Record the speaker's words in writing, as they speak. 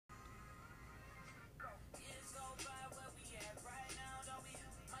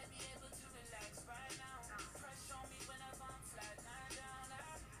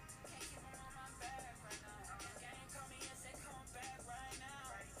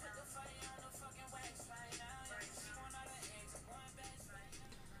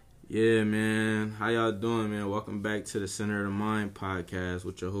Yeah, man. How y'all doing, man? Welcome back to the Center of the Mind podcast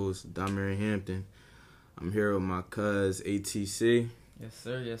with your host, Damari Hampton. I'm here with my cuz, ATC. Yes,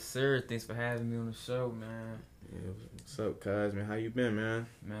 sir. Yes, sir. Thanks for having me on the show, man. Yeah, what's up, cuz, man? How you been, man?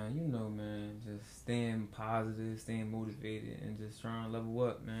 Man, you know, man, just staying positive, staying motivated, and just trying to level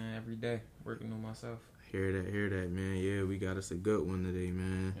up, man, every day, working on myself. Hear that, man. Yeah, we got us a good one today,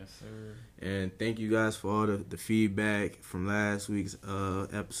 man. Yes, sir. And thank you guys for all the feedback from last week's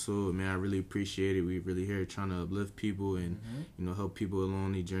episode, man. I really appreciate it. We really here trying to uplift people and, help people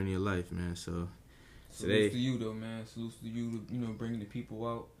along the journey of life, man. So today, salutes to you, though, man. Salutes to you, bringing the people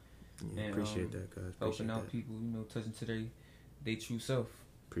out. Yeah, and appreciate that, guys. Helping out people, touching to their true self.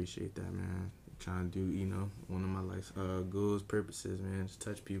 Appreciate that, man. Trying to do, one of my life's goals, purposes, man. Just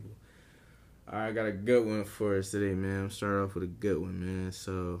touch people. All right, I got a good one for us today, man. Start off with a good one, man.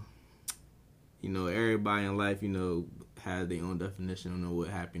 So, everybody in life, has their own definition of what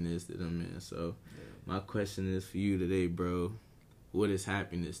happiness to them, man. So, my question is for you today, bro. What is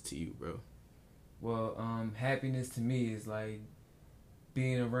happiness to you, bro? Well, happiness to me is like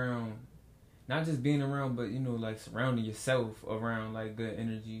being around, not just being around, but like surrounding yourself around like good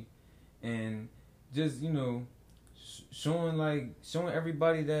energy, and just showing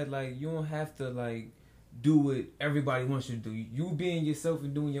everybody that like you don't have to like do what everybody wants you to do. You being yourself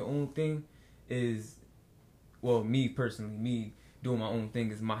and doing your own thing is, well, me personally, me doing my own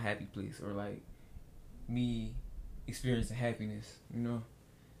thing is my happy place, or like me experiencing happiness,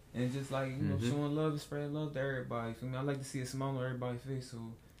 and just like showing love and spreading love to everybody. Feel me? I like to see a smile on everybody's face, so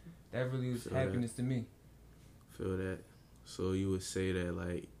that really is happiness to me. Feel that. So you would say that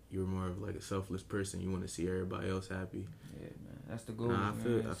like you're more of like a selfless person. You want to see everybody else happy. Yeah, man, that's the goal. Nah, I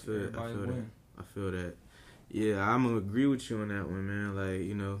feel that. I feel that. Yeah, I'm gonna agree with you on that one, man.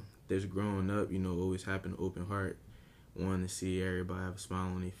 Like there's growing up, always having an open heart, wanting to see everybody have a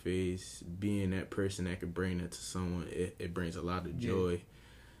smile on their face, being that person that could bring that to someone. It brings a lot of joy,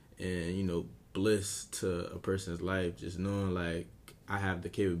 and bliss to a person's life. Just knowing like I have the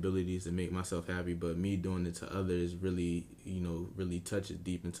capabilities to make myself happy, but me doing it to others really, really touches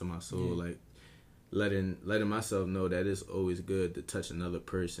deep into my soul. Like letting myself know that it's always good to touch another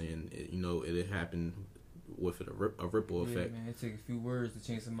person, and it happen with a ripple effect. Man, it takes a few words to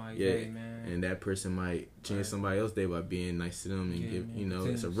change somebody's day, man. And that person might change somebody else's day by being nice to them and give,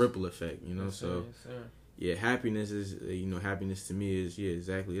 it's a ripple effect, Yes, so. sir. Yeah, happiness is, happiness to me is,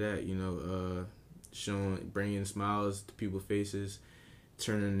 exactly that, bringing smiles to people's faces,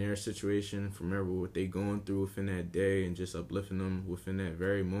 turning their situation from what they going through within that day and just uplifting them within that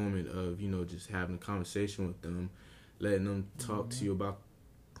very moment of, just having a conversation with them, letting them talk to you about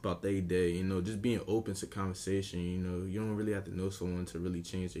their day, just being open to conversation, you don't really have to know someone to really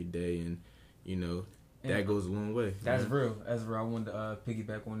change their day, and, that goes a long way. That's real. I wanted to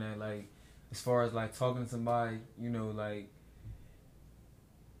piggyback on that, like, as far as like talking to somebody, like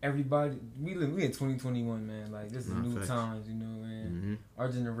everybody, we in 2021, man. Like this is new times, and our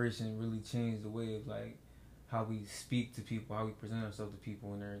generation really changed the way of like how we speak to people, how we present ourselves to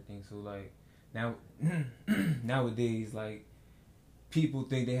people, and everything. So like now, nowadays, like people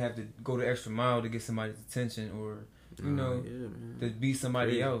think they have to go the extra mile to get somebody's attention, or to be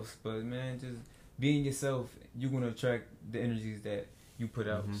somebody else. But man, just being yourself, you're gonna attract the energies that you put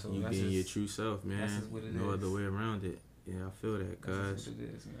out. So you that's being your true self, man. That's just what it no is. other way around it. Yeah, I feel that, guys. That's what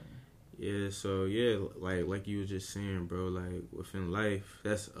it is, man. Yeah, so like you were just saying, bro, like within life,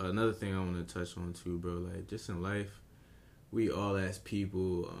 that's another thing I want to touch on too, bro. Like just in life, we all as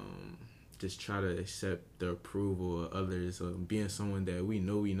people just try to accept the approval of others, being someone that we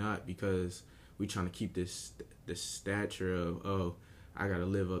know we not, because we trying to keep this stature of, I gotta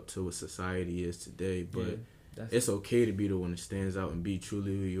live up to what society is today, but it's okay to be the one that stands out and be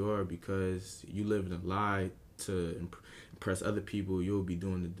truly who you are, because you live in a lie to impress other people. You'll be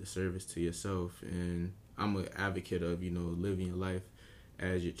doing a disservice to yourself. And I'm an advocate of living your life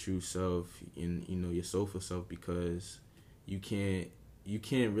as your true self and your soulful self, because you can't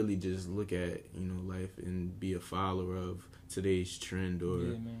really just look at life and be a follower of today's trend,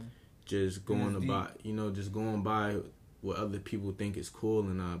 or just going by what other people think is cool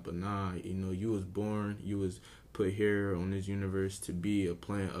or not. But nah, you was born, you was put here on this universe to be a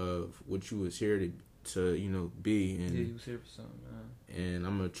plant of what you was here to be. And you was here for something, man. And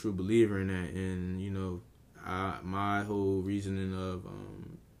I'm a true believer in that. And my whole reasoning of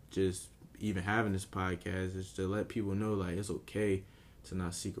just even having this podcast is to let people know like it's okay to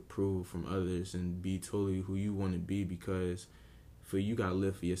not seek approval from others and be totally who you want to be, because for you gotta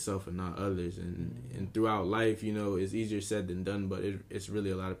live for yourself and not others. And throughout life, it's easier said than done, but it's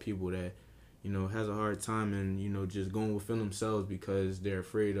really a lot of people that has a hard time and, just going within themselves because they're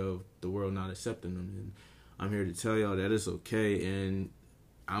afraid of the world not accepting them. And I'm here to tell y'all that it's okay. And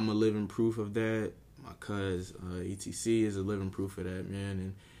I'm a living proof of that. My cuz, ETC, is a living proof of that,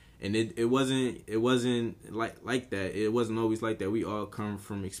 man. And it wasn't like that. It wasn't always like that. We all come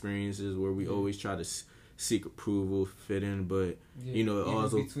from experiences where we always try to seek approval, fit in, but it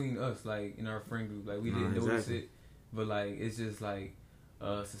also between us, like in our friend group, like we didn't notice it, but like it's just like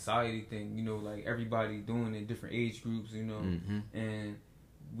a society thing, like everybody doing it, different age groups, and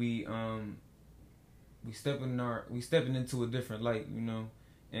we stepping into a different light,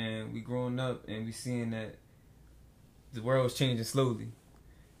 and we growing up and we seeing that the world's changing slowly.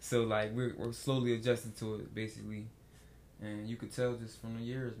 So like we're slowly adjusting to it basically, and you could tell just from the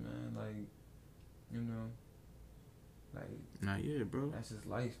years, man. Like, like not yet, bro. That's just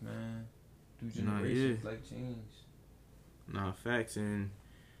life, man. Through generations, life change. Nah, facts. And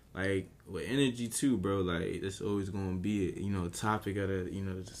like with energy too, bro. Like that's always gonna be a topic of the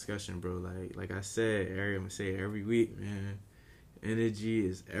the discussion, bro. Like I said, I'm gonna say it every week, man. Energy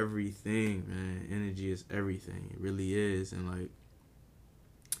is everything, man. Energy is everything. It really is, and like.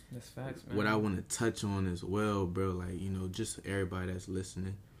 That's facts, man. What I want to touch on as well, bro, like, just everybody that's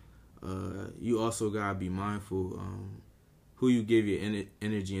listening, you also gotta be mindful who you give your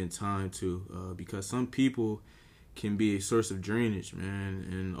energy and time to, because some people can be a source of drainage, man,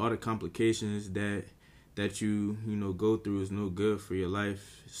 and all the complications that you go through is no good for your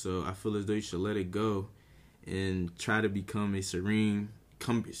life. So I feel as though you should let it go and try to be serene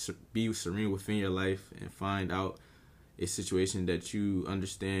within your life and find out a situation that you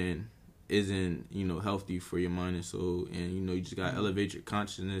understand isn't, healthy for your mind and soul. And, you just gotta elevate your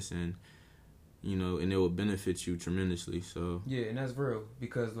consciousness and, and it will benefit you tremendously. So yeah, and that's real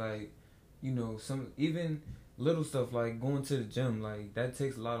because like, some even little stuff like going to the gym, like that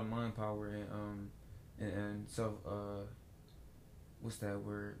takes a lot of mind power and self what's that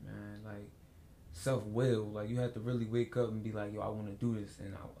word, man? Like self-will. Like you have to really wake up and be like, yo, I want to do this,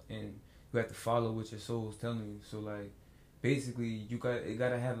 and you have to follow what your soul's telling you. So like basically it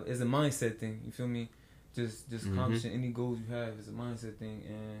gotta have, it's a mindset thing, you feel me? Just accomplishing any goals you have is a mindset thing,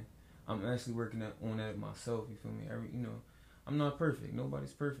 and I'm actually working on that myself, you feel me? I'm not perfect,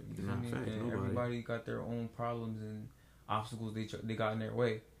 nobody's perfect, you feel me? And everybody got their own problems and obstacles they got in their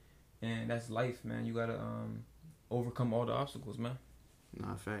way, and that's life, man. You gotta overcome all the obstacles, man.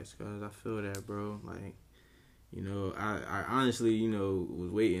 Nah, facts, cause I feel that, bro. Like, I honestly, was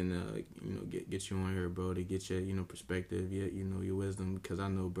waiting to, get you on here, bro, to get your, perspective, your wisdom, because I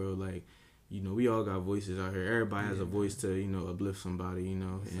know, bro, like, we all got voices out here. Everybody has a voice to, uplift somebody,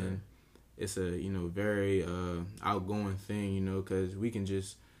 and it's a, very outgoing thing, because we can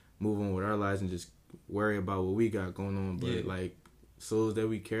just move on with our lives and just worry about what we got going on, but like, souls that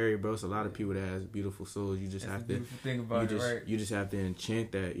we carry, bro. It's a lot of people that has beautiful souls. You just have to think about right? You just have to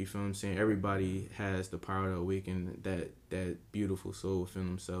enchant that. You feel what I'm saying? Everybody has the power to awaken that beautiful soul within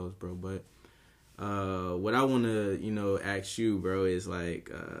themselves, bro. But what I want to ask you, bro, is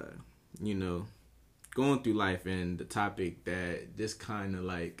like going through life and the topic that just kind of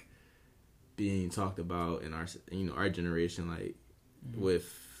like being talked about in our our generation, like with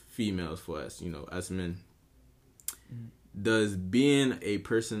females for us, us men. Does being a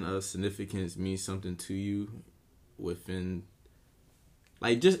person of significance mean something to you within,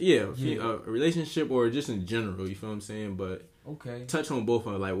 like, just a relationship or just in general? You feel what I'm saying? But okay, touch on both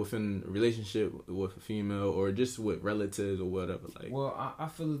of them, like within a relationship with a female or just with relatives or whatever. Like, well, I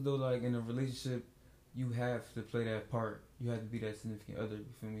feel as though like in a relationship, you have to play that part. You have to be that significant other. You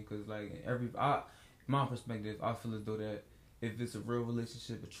feel me? Because like my perspective, I feel as though that if it's a real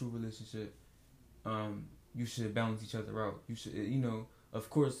relationship, a true relationship, you should balance each other out. You should, of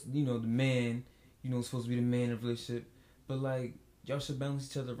course, the man, supposed to be the man of the relationship, but like y'all should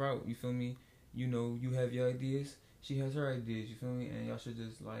balance each other out. You feel me? You have your ideas, she has her ideas. You feel me? And y'all should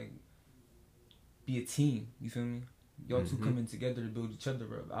just like be a team. You feel me? Y'all two coming together to build each other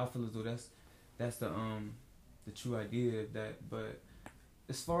up. I feel as though that's the true idea of that. But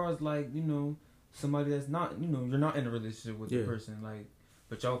as far as like somebody that's not you're not in a relationship with the person, like,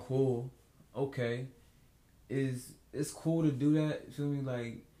 but y'all cool, okay. It's cool to do that, you feel me?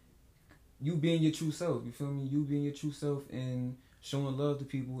 Like, you being your true self, you feel me? You being your true self and showing love to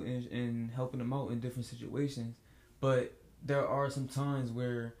people and helping them out in different situations. But there are some times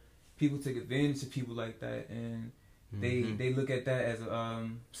where people take advantage of people like that, and they look at that as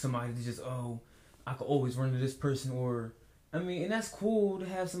somebody to just, I could always run to this person, or I mean, and that's cool to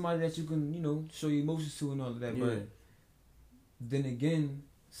have somebody that you can, show your emotions to and all of that. Yeah. But then again,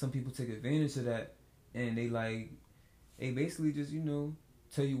 some people take advantage of that. And they basically just,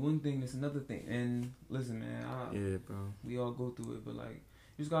 tell you one thing, it's another thing. And listen, man, yeah, bro, we all go through it, but like,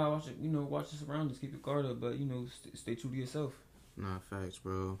 you just gotta watch it. Watch your surroundings, keep your guard up, but stay true to yourself. Nah, facts,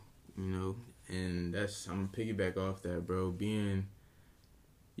 bro. And I'm gonna piggyback off that, bro.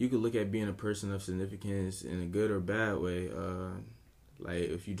 You could look at being a person of significance in a good or bad way. Like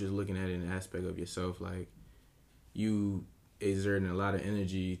if you're just looking at it in an aspect of yourself, like you exerting a lot of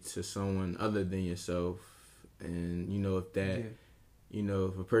energy to someone other than yourself, and if that,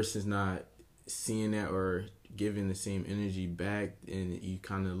 if a person's not seeing that or giving the same energy back, and you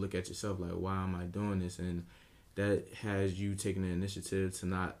kind of look at yourself like, why am I doing this? And that has you taking the initiative to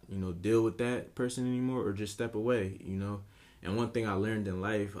not, deal with that person anymore or just step away, And one thing I learned in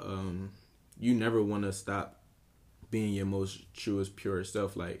life, you never want to stop being your most truest, purest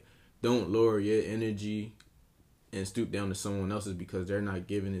self. Like, don't lower your energy and stoop down to someone else's because they're not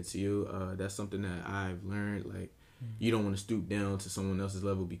giving it to you. That's something that I've learned. Like, you don't want to stoop down to someone else's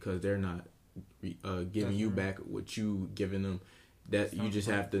level because they're not giving you back what you giving them. That you just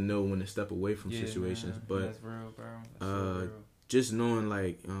have to know when to step away from situations. Man. But that's real, bro. That's so real. Just knowing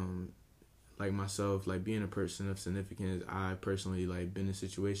like myself, like being a person of significance, I personally like been in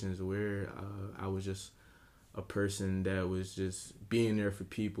situations where I was just a person that was just being there for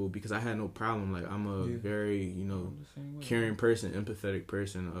people because I had no problem. Like I'm a very caring person, empathetic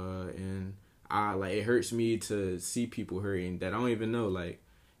person, and I like it hurts me to see people hurting that I don't even know. Like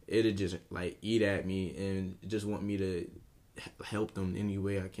it'll just like eat at me and just want me to help them any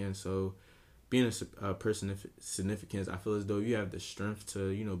way I can. So being a person of significance, I feel as though you have the strength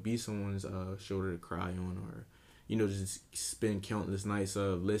to be someone's shoulder to cry on, or just spend countless nights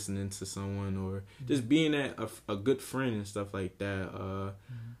of listening to someone, or just being a good friend and stuff like that.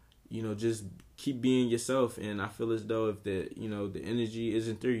 Just keep being yourself. And I feel as though if the energy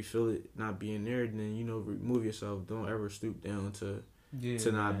isn't there, you feel it not being there, then remove yourself. Don't ever stoop down to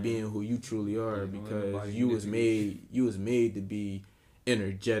not being who you truly are, because you was made to be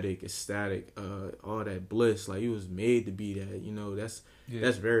energetic, ecstatic, all that bliss. Like you was made to be that.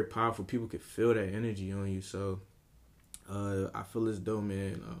 That's very powerful. People could feel that energy on you. So I feel as though,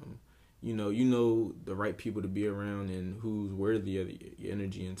 man, the right people to be around and who's worthy of your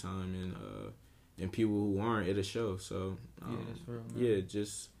energy and time, and people who aren't, it'll show. So that's real, man.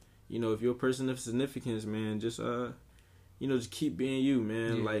 Just if you're a person of significance, man, just just keep being you,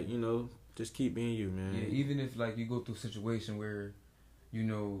 man. Like just keep being you, man. Yeah, even if like you go through a situation where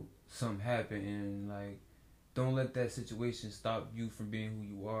something happened, and like don't let that situation stop you from being who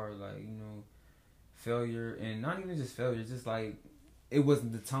you are. Like failure, and not even just failure, just like it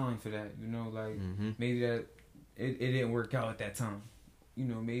wasn't the time for that. Like maybe that it didn't work out at that time.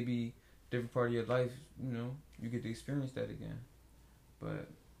 Maybe different part of your life, you get to experience that again. But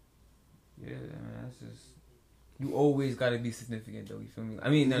yeah, man, that's just. You always gotta be significant, though. You feel me? I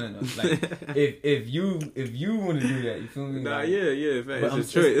mean, no. Like, if you want to do that, you feel me? Nah, like, yeah.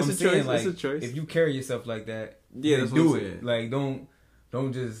 It's a choice. It's a choice. If you carry yourself like that, that's do it. Like, don't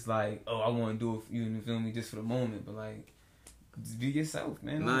just like, I want to do it. You feel me? Just for the moment, but like, just be yourself,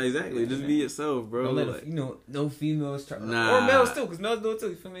 man. Nah, exactly. Just be yourself, bro. Don't let no females try, or males too, because males do it too.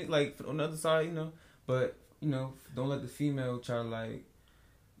 You feel me? Like on the other side, but don't let the female try to like.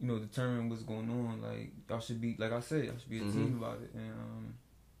 Determine what's going on. Like y'all should be, like I said, y'all should be a team about it. And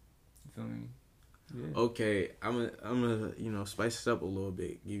you feel me? Yeah. Okay, I'm gonna spice it up a little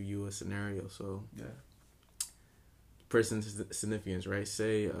bit. Give you a scenario. So person's significance, right?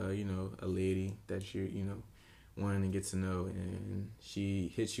 Say a lady that you're wanting to get to know, and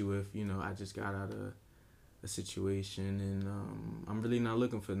she hits you with I just got out of a situation, and I'm really not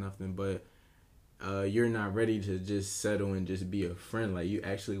looking for nothing, but you're not ready to just settle and just be a friend. Like you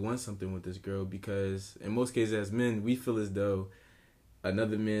actually want something with this girl, because in most cases as men, we feel as though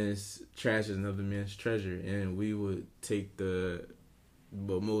another man's trash is another man's treasure, and we would take the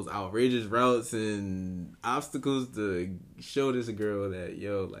most outrageous routes and obstacles to show this girl that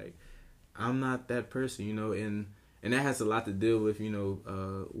like I'm not that person, and that has a lot to deal with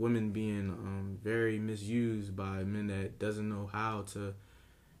women being very misused by men that doesn't know how to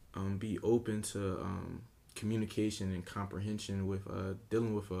be open to communication and comprehension with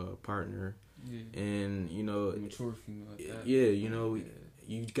dealing with a partner, and mature female like that.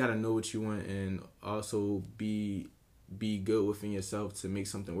 You gotta know what you want, and also be good within yourself to make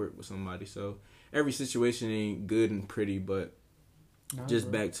something work with somebody. So every situation ain't good and pretty, but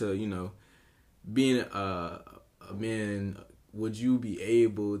back to being a man, would you be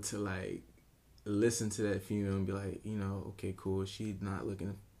able to like listen to that female and be like, okay, cool, she's not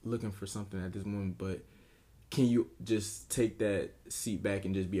looking for something at this moment, but can you just take that seat back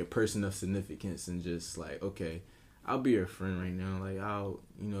and just be a person of significance and just like, okay, I'll be her friend right now. Like, I'll,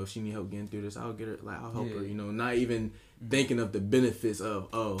 you know, if she need help getting through this, I'll get her. Like, I'll help her. You know, not even thinking of the benefits of,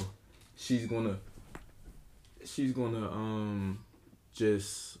 oh, she's gonna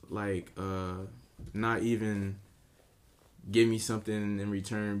just like not even give me something in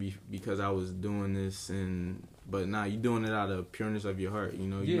return because I was doing this, and but nah, you doing it out of pureness of your heart. You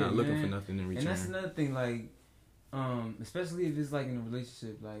know, you're not looking for nothing in return. And that's another thing, like, especially if it's like in a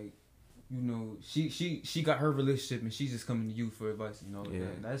relationship, like, you know, she got her relationship and she's just coming to you for advice. You know,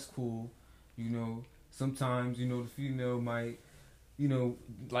 that's cool. You know, sometimes, you know, the female might, you know,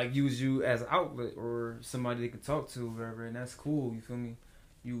 like, use you as an outlet or somebody they can talk to, or whatever, and that's cool. You feel me?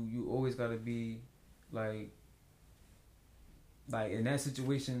 You always gotta be like in that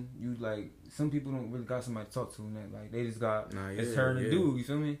situation, you like, some people don't really got somebody to talk to, and that, like, they just got it's her to do. You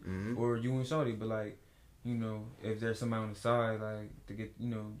feel me? Or you and Shawty, but like, you know, if there's somebody on the side, like, to get, you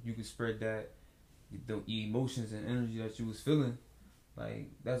know, you can spread that the emotions and energy that you was feeling.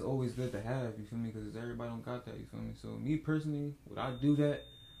 Like, that's always good to have, you feel me? Because everybody don't got that, you feel me? So, me personally, would I do that?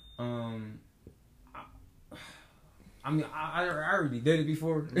 I mean, I already did it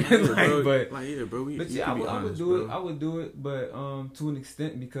before. I would do it. I would do it, but to an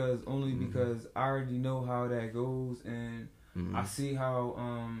extent, because I already know how that goes, and I see how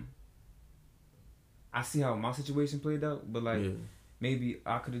my situation played out. But like, maybe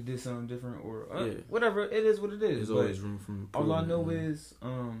I could have did something different, or whatever. It is what it is. There's always room for improvement. All I know is,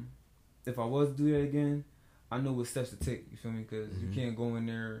 if I was to do that again, I know what steps to take. You feel me? Because you can't go in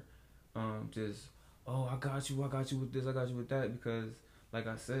there, just, oh, I got you with this, I got you with that. Because, like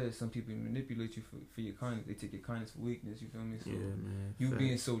I said, some people manipulate you for your kindness. They take your kindness for weakness. You feel me? So man. You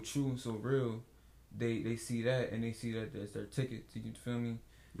being so true and so real, they see that, and they see that as their ticket to, you feel me?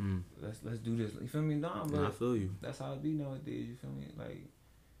 Let's do this. You feel me? Nah, but I feel you. That's how it be nowadays. You feel me? Like,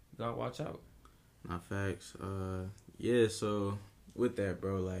 you gotta watch out. Nah, facts. So with that,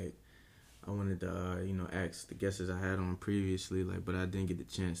 bro, like, I wanted to, you know, ask the guests I had on previously, like, but I didn't get the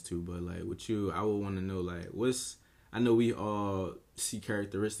chance to. But like with you, I would want to know, like, I know we all see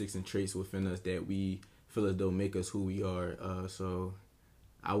characteristics and traits within us that we feel as though make us who we are. So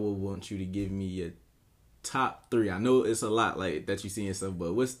I would want you to give me your top 3. I know it's a lot, like, that you see and stuff,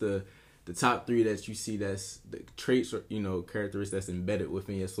 but what's the top 3 that you see that's the traits or, you know, characteristics that's embedded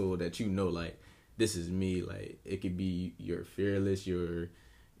within your soul that, you know, like, this is me. Like, it could be you're fearless, you're,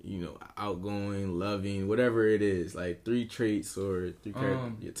 you know, outgoing, loving, whatever it is. Like, 3 traits or 3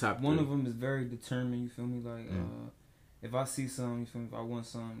 your top 3. One of them is very determined. You feel me? Like, if I see something, you feel me? If I want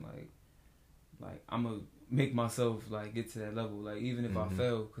something, like I'm gonna make myself, like, get to that level. Like, even if I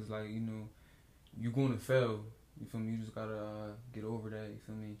fail, cause, like, you know, you're gonna fail. You feel me? You just gotta get over that. You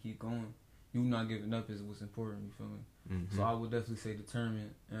feel me? Keep going. You not giving up is what's important. You feel me? So I would definitely say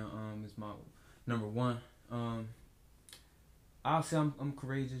determined, and it's my number 1. I'll say I'm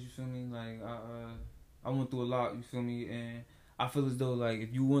courageous. You feel me? Like, I went through a lot. You feel me? And I feel as though, like,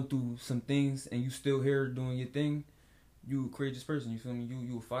 if you went through some things and you still here doing your thing, you a courageous person. You feel me?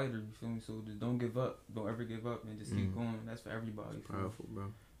 You a fighter. You feel me? So just don't give up. Don't ever give up, and just keep going. That's for everybody. Powerful,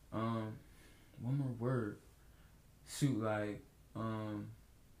 bro. One more word. Shoot, like, I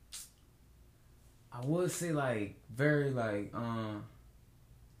would say, like, very, like,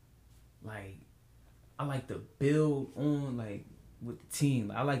 I like to build on, like, with the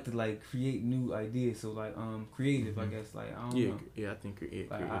team. I like to, like, create new ideas. So, like, creative, I guess. Like, I don't know. Yeah, I think creative.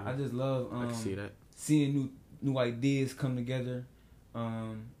 Like, I just love I can see that. Seeing new ideas come together,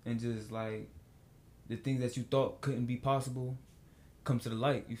 and just, like, the things that you thought couldn't be possible come to the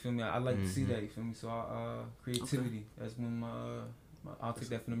light. You feel me? I like to see that. You feel me? So, creativity. Okay. That's one of my. I'll take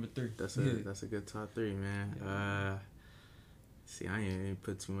that for number 3. That's a good top 3, man. Yeah. See, I ain't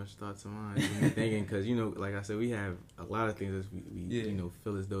put too much thought to mine. You thinking, because, you know, like I said, we have a lot of things that we you know,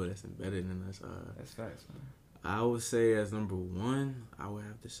 feel as though that's embedded in us. That's facts, man. I would say as number 1, I would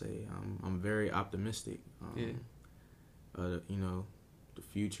have to say I'm very optimistic. You know, the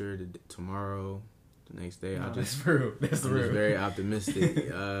future, tomorrow, the next day. That's real. That's real. I'm just very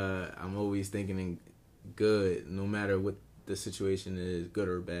optimistic. I'm always thinking good, no matter what the situation is, good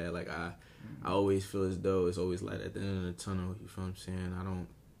or bad. Like, I always feel as though it's always light at the end of the tunnel. You feel what I'm saying? I don't,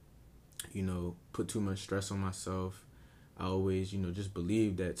 you know, put too much stress on myself. I always, you know, just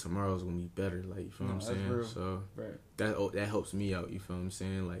believe that tomorrow's gonna be better. Like, you feel what I'm saying? Real. So that helps me out. You feel what I'm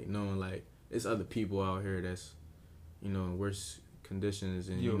saying? Like, knowing, like, there's other people out here that's, you know, in worse conditions,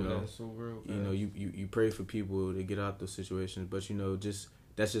 and you know, that's so real, you know, you pray for people to get out those situations, but, you know, just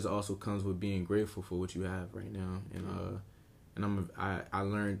that just also comes with being grateful for what you have right now, and I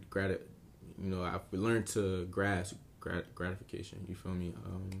learned I've learned to grasp gratification. You feel me?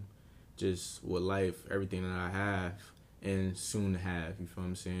 just with life, everything that I have and soon to have. You feel what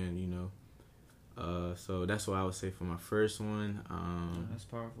I'm saying? You know. So that's what I would say for my first one. That's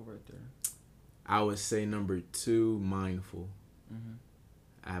powerful right there. I would say number 2, mindful. Mm-hmm.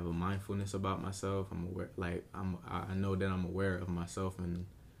 I have a mindfulness about myself. I'm aware, like I know that I'm aware of myself and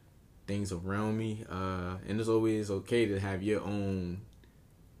things around me. And it's always okay to have your own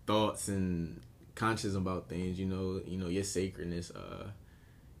thoughts and conscious about things. You know your sacredness.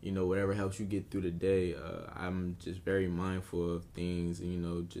 You know, whatever helps you get through the day. I'm just very mindful of things, and, you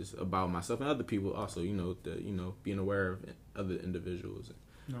know, just about myself and other people also, you know, being aware of other individuals.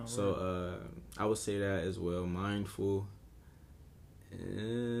 No, so, I would say that as well, mindful.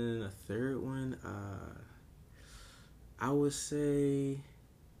 And a third one, I would say,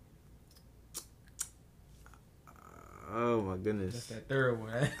 oh my goodness. That's that third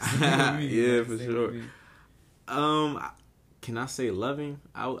one. Yeah, for sure. Can I say loving?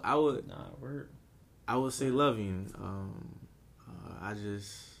 I would. Nah, word. I would say loving. I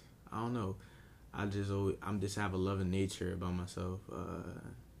don't know. I'm just have a loving nature about myself.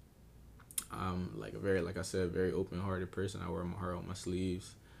 I'm like I said, very open-hearted person. I wear my heart on my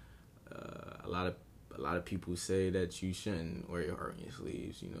sleeves. A lot of people say that you shouldn't wear your heart on your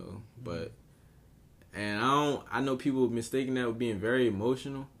sleeves, you know. But I know people mistaking that with being very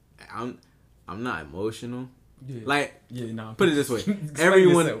emotional. I'm not emotional. Yeah. Like, nah, put it this way: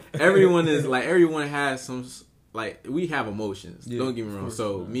 everyone is like, everyone has some, like, we have emotions. Yeah, don't get me wrong.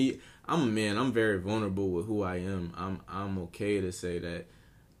 So me, I'm a man. I'm very vulnerable with who I am. I'm okay to say that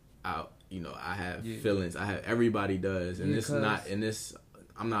I have feelings. Everybody does, and it's not. And this,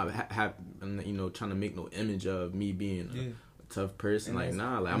 I'm not trying to make no image of me being a tough person. And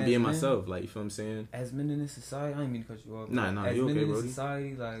I'm being myself. Like, you feel what I'm saying? As men in this society, I didn't mean to cut you off. Nah, as you men okay, in this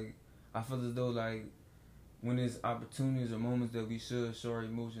society, like, I feel as though, like, when there's opportunities or moments that we should show our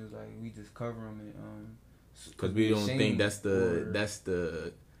emotions, like, we just cover them and because we don't think that's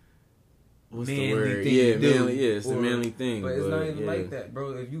the what's the word? Manly, it's the manly thing. But it's not even like that, bro.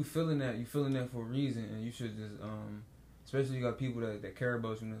 If you feeling that, for a reason, and you should just especially you got people that care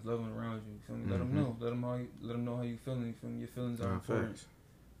about you and that's loving around you. Feel me? Let them know. Let them know how you feeling. You feel me? Your feelings are important. Facts.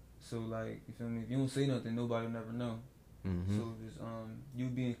 So, like, you feel me? If you don't say nothing, nobody will never know. Mm-hmm. So just you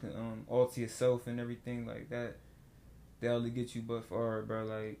being all to yourself and everything like that, that'll get you but far, bro.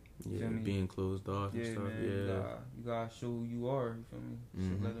 Like, you feel me? Being closed off and stuff. Man, you gotta show who you are. You feel me?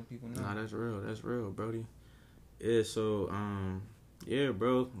 So let them people know. Nah, that's real, Brody. Yeah. So yeah,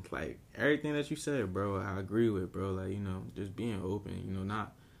 bro. Like, everything that you said, bro, I agree with, bro. Like, you know, just being open. You know,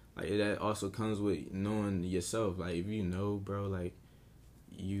 not like that also comes with knowing yourself. Like, if you know, bro, like,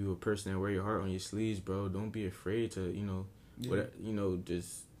 you a person that wear your heart on your sleeves, bro, don't be afraid to,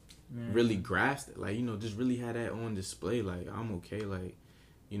 just really grasp it. Like, you know, just really have that on display. Like, I'm okay. Like,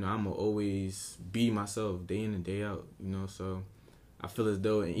 you know, I'm going to always be myself day in and day out, you know. So I feel as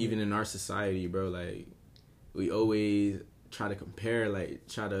though, and even in our society, bro, like, we always try to compare, like,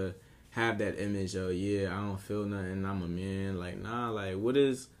 try to have that image of, I don't feel nothing, I'm a man. Like, nah, like,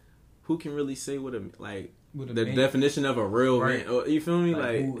 who can really say the definition of a real man? You feel me?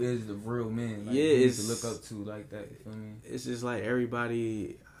 Like, who is the real man? Like, it's to look up to like that. You feel me? It's just like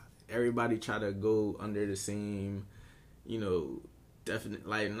everybody try to go under the same, you know, definite.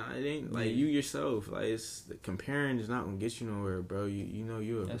 Like, nah, it ain't like you yourself. Like, comparing is not gonna get you nowhere, bro. You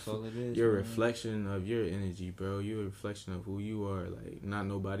know that's all it is. You're a reflection of your energy, bro. You're a reflection of who you are. Like, not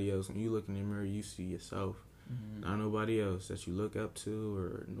nobody else. When you look in the mirror, you see yourself. Mm-hmm. Not nobody else that you look up to,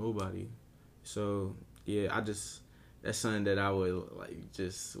 or nobody. So, yeah, that's something that I would, like,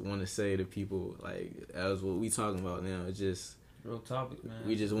 just want to say to people. Like, as what we talking about now. It's just real topic, man.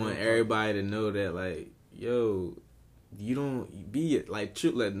 We just want everybody to know that, like, yo, you don't be it. Like,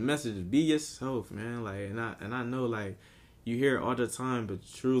 the message is, be yourself, man. Like, and I know, like, you hear it all the time, but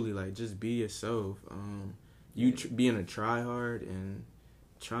truly, like, just be yourself. Being a try hard and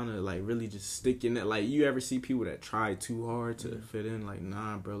trying to, like, really just stick in it. Like, you ever see people that try too hard to fit in? Like,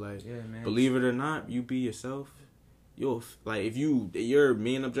 nah, bro. Like, believe it or not, you be yourself. You'll, like, if your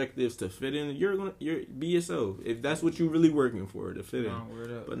main objective is to fit in, you're be yourself. If that's what you're really working for, to fit in.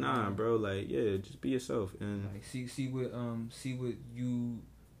 But nah, bro. Like, just be yourself and like see what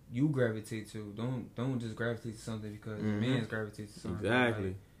you gravitate to. Don't just gravitate to something because men gravitate to something.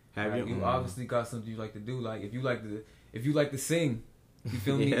 Exactly. Like, you obviously got something you like to do. Like, if you like to sing. You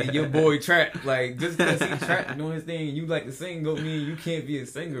feel me? And your boy Trap, like, just because he Trap doing his thing and you like to sing, don't mean you can't be a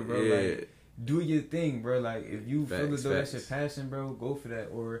singer, bro. Like, do your thing, bro. Like, if you feel as though that's your passion, bro, go for that.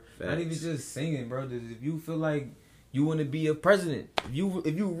 Or not even just singing, bro. If you feel like you want to be a president. If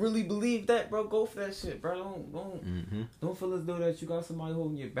you really believe that, bro, go for that shit, bro. Don't feel as though that you got somebody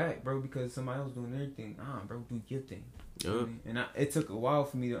holding your back, bro, because somebody else doing everything. Bro, do your thing. Yep. And it took a while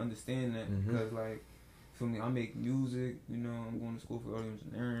for me to understand that because, like, feel me, I make music. You know, I'm going to school for audio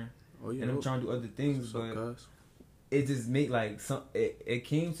engineering, and I'm trying to do other things, but it just made like it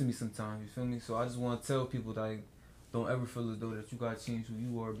came to me sometimes. You feel me? So I just want to tell people that, like, don't ever feel as though that you gotta change who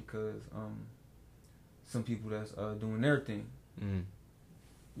you are because some people that's doing their thing.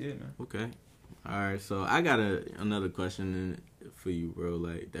 Yeah, man. Okay. All right. So I got another question for you, bro.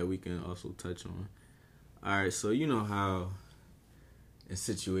 Like that we can also touch on. All right. So you know how in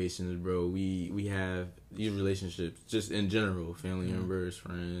situations, bro, we have these relationships just in general, family members,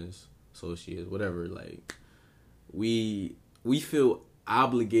 friends, associates, whatever. Like we feel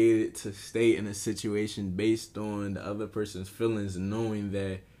obligated to stay in a situation based on the other person's feelings, knowing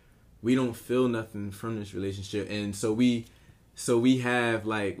that we don't feel nothing from this relationship, and so we have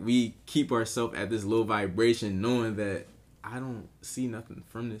like we keep ourselves at this low vibration, knowing that I don't see nothing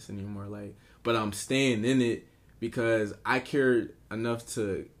from this anymore. Like, but I'm staying in it because I care enough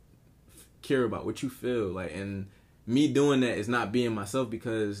to care about what you feel. Like, and me doing that is not being myself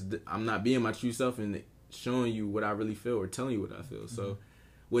because I'm not being my true self and showing you what I really feel or telling you what I feel. So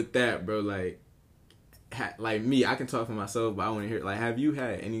with that, bro, like me, I can talk for myself, but I want to hear, like, have you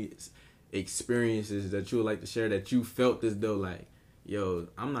had any experiences that you would like to share that you felt as though, like, yo,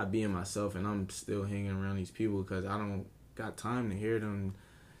 I'm not being myself and I'm still hanging around these people because I don't got time to hear them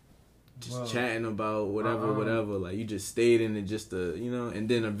just chatting about whatever. Like, you just stayed in it just to, you know, and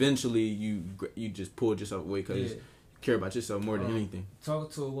then eventually you just pulled yourself away because you care about yourself more than anything.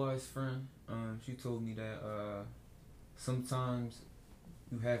 Talking to a wise friend, she told me that sometimes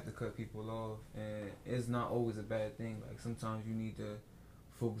you have to cut people off, and it's not always a bad thing. Like, sometimes you need to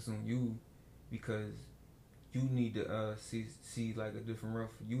focus on you because you need to see like a different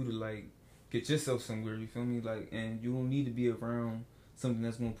route for you to, like, get yourself somewhere, you feel me? Like, and you don't need to be around something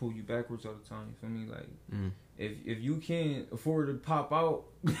that's gonna pull you backwards all the time, you feel me? Like, if you can't afford to pop out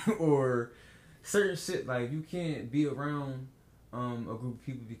or certain shit, like, you can't be around a group of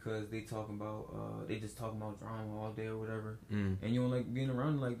people because they talking about they just talking about drama all day or whatever, and you don't like being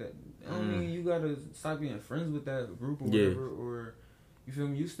around like that. I mean, you gotta stop being friends with that group or whatever, or you feel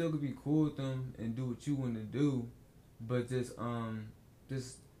me? You still could be cool with them and do what you want to do, but just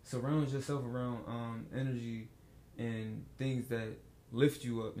surround yourself around energy and things that lift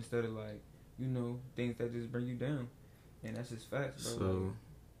you up instead of, like, you know, things that just bring you down, and that's just facts, bro. So. Like,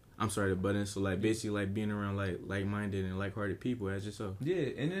 I'm sorry to butt in. So, like, basically, like, being around, like-minded and like-hearted people as yourself. Yeah,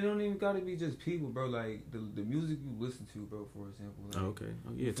 and it don't even gotta be just people, bro. Like, the music you listen to, bro, for example. Like, okay.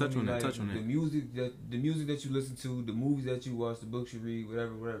 Oh, yeah, touch on that. The music that you listen to, the movies that you watch, the books you read,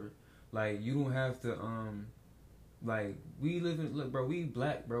 whatever. Like, you don't have to, like, we live in, look, bro, we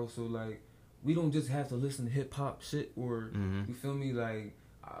black, bro, so, like, we don't just have to listen to hip-hop shit or, you feel me, like,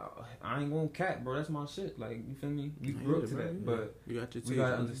 I ain't gonna cap, bro. That's my shit. Like, you feel me? We grew up to that, but we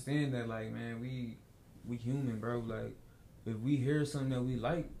gotta understand that, like, man, we human, bro. Like, if we hear something that we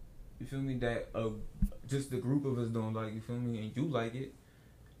like, you feel me? That just the group of us don't like, you feel me? And you like it,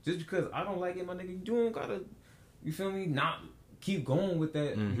 just because I don't like it, my nigga, you don't gotta, you feel me? Not keep going with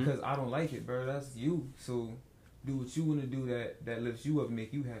that because I don't like it, bro. That's you. So do what you wanna do that lifts you up and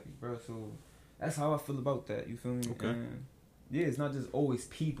make you happy, bro. So that's how I feel about that. You feel me? Okay. And yeah, it's not just always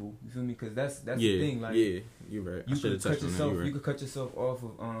people. You feel me? Because that's the thing. Like, you're right. You could cut yourself. You could cut yourself off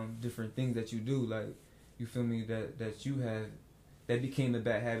of different things that you do. Like, you feel me? That you have that became a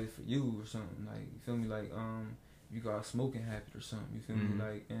bad habit for you or something. Like, you feel me? Like, you got a smoking habit or something. You feel me?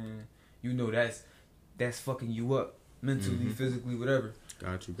 Like, and you know that's fucking you up mentally, physically, whatever.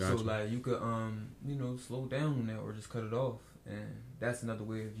 Got you. So, like, you could you know, slow down on that or just cut it off, and that's another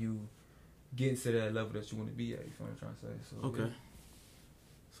way of you getting to that level that you want to be at. You feel what I'm trying to say? So, okay. Yeah.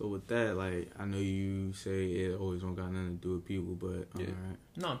 So with that, like, I know you say it always don't got nothing to do with people, but all right.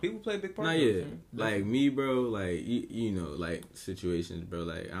 No, people play a big part. Like me, bro. Like you know, like situations, bro.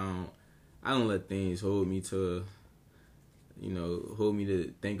 Like I don't let things hold me to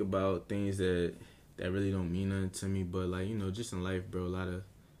think about things that really don't mean nothing to me. But, like, you know, just in life, bro,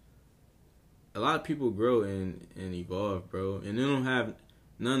 a lot of people grow and evolve, bro, and they don't have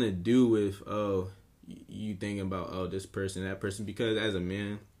nothing to do with you thinking about this person, that person, because as a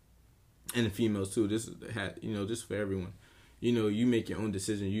man and the females too, this for everyone. You know, you make your own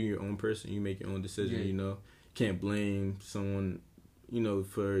decision. You're your own person. You make your own decision. Yeah. You know, can't blame someone, you know,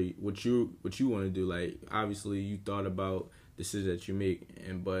 for what you want to do. Like, obviously, you thought about decisions that you make,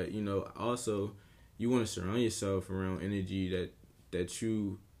 but, you know, also you want to surround yourself around energy that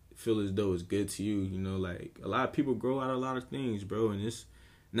you feel as though it's good to you. You know, like a lot of people grow out of a lot of things, bro, and it's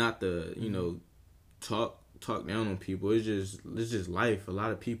not the talk down on people. It's just life. A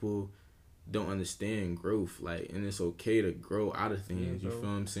lot of people don't understand growth, like, and it's okay to grow out of things. You feel what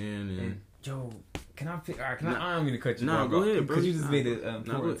I'm saying? And Joe, can I? I don't mean to cut you. Nah, go ahead, bro. Because you just made an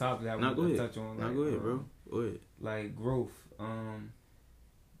important topic that I want to touch on. Go ahead, bro. Go ahead. Like growth,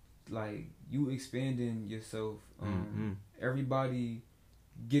 like you expanding yourself. Everybody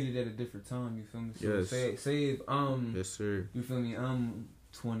get it at a different time. You feel me? So yes. Say if yes, sir. You feel me? I'm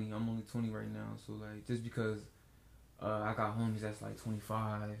 20. I'm only 20 right now. So like just because I got homies that's like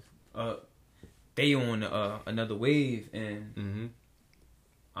 25, they on another wave and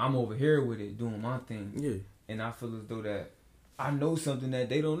I'm over here with it doing my thing. Yeah. And I feel as though that I know something that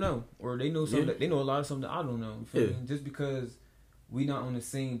they don't know, or they know something that they know a lot of something that I don't know. You feel me? Just because we not on the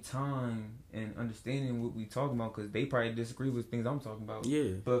same time and understanding what we talking about, because they probably disagree with things I'm talking about.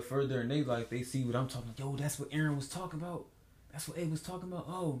 Yeah. But further in their life, they see what I'm talking about. Yo, that's what Aaron was talking about. That's what A was talking about.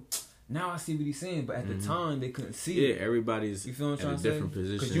 Oh, now I see what he's saying. But at the time, they couldn't see it. Yeah, everybody's you feel what I'm trying at a to say? different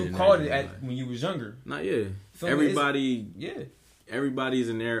position. Because you caught it when you was younger. Not yeah. Everybody. Yeah. Everybody's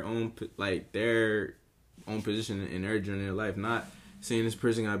in their own position in their journey of life. Not saying this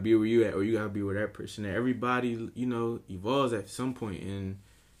person gotta be where you at or you gotta be where that person at. Everybody, evolves at some point, and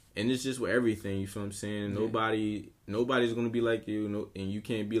it's just with everything. You feel what I'm saying? Yeah. Nobody's gonna be like you, and you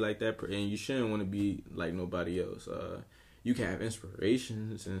can't be like that, and you shouldn't want to be like nobody else. You can have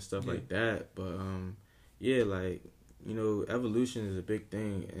inspirations and stuff like that, but evolution is a big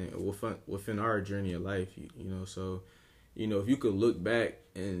thing, and within our journey of life, so. If you could look back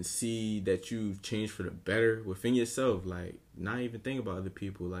and see that you've changed for the better within yourself, like, not even think about other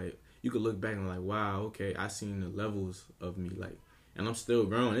people, like, you could look back and like, wow, okay, I seen the levels of me, like, and I'm still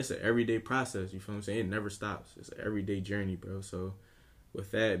growing. It's an everyday process, you feel what I'm saying? It never stops. It's an everyday journey, bro. So,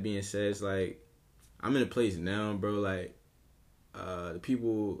 with that being said, it's like, I'm in a place now, bro, like, the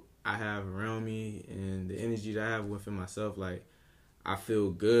people I have around me and the energy that I have within myself, like, I feel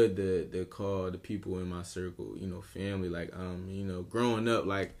good to call the people in my circle, family. Like, growing up,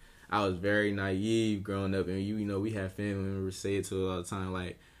 like, I was very naive growing up, and we have family members say it to us all the time,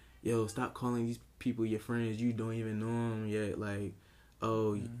 like, yo, stop calling these people your friends. You don't even know them yet. Like,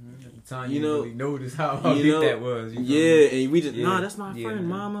 oh, at the time you really noticed how deep that was. And we just, that's my friend,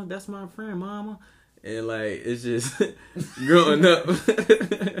 mama. That's my friend, mama. And like, it's just growing up.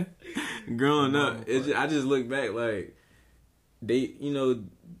 I just look back like. They,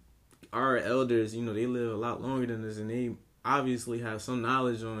 our elders, they live a lot longer than us, and they obviously have some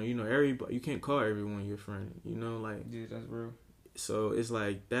knowledge on, everybody. You can't call everyone your friend, like. Yeah, that's real. So it's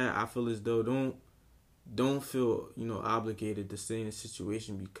like that. I feel as though don't feel, obligated to stay in a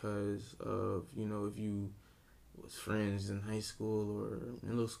situation because of, if you was friends in high school or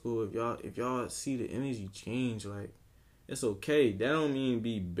middle school. If y'all see the energy change, like, it's okay. That don't mean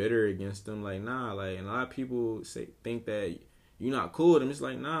be bitter against them. Like, nah, like, and a lot of people think that you're not cool with them. It's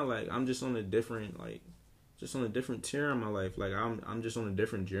like, nah, like, I'm just on a different, tier in my life. Like, I'm just on a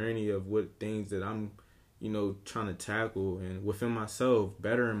different journey of what things that I'm, trying to tackle and within myself,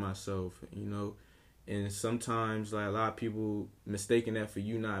 bettering myself, and sometimes, like, a lot of people mistaking that for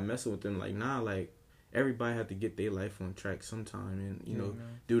you not messing with them. Like, nah, like, everybody have to get their life on track sometime and,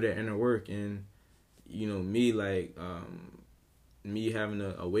 do that inner work. And, me, like, me having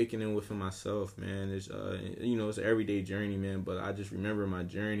an awakening within myself, man, it's it's an everyday journey, man. But I just remember my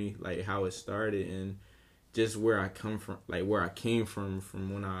journey, like how it started, and just where I come from, like where I came from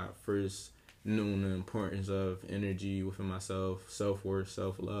when I first knew the importance of energy within myself, self-worth,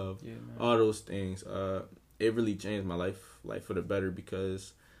 self-love, all those things. It really changed my life, like, for the better,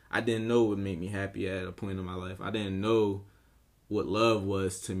 because I didn't know what made me happy at a point in my life. I didn't know what love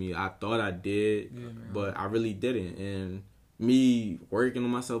was to me. I thought I did, but I really didn't. And me working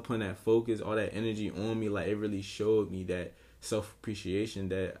on myself, putting that focus, all that energy on me, like, it really showed me that self-appreciation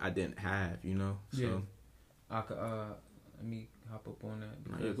that I didn't have, So, I could, let me hop up on that,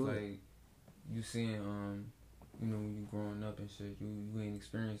 because, like, you seeing, when you growing up and shit, you ain't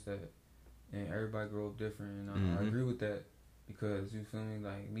experienced that, and everybody grow up different, and I agree with that, because, you feel me,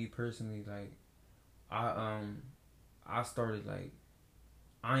 like, me personally, like, I started, like,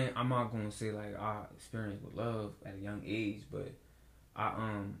 I'm not gonna say like I experienced with love at a young age, but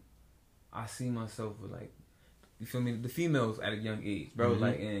I see myself with, like, you feel me, the females at a young age, bro.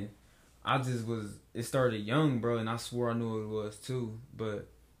 Like, and I just it started young, bro, and I swore I knew it was too, but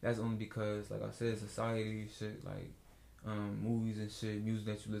that's only because, like I said, society shit, like movies and shit, music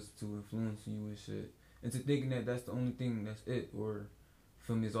that you listen to influencing you and shit, and to thinking that that's the only thing, that's it, or,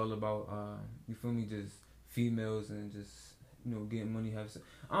 feel me, it's all about you feel me, just females and just getting money, have sex.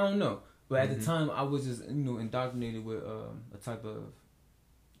 I don't know, but at the time I was just indoctrinated with a type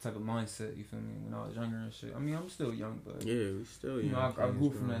of mindset. You feel me? When I was younger and shit. I mean, I'm still young, but yeah, we still young. I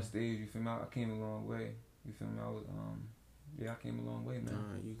grew from that stage. You feel me? I came a long way. You feel me? I was I came a long way,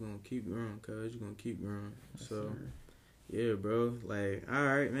 man. You gonna keep growing, cuz. You gonna keep growing. Yes, so, sir. Yeah, bro. Like, all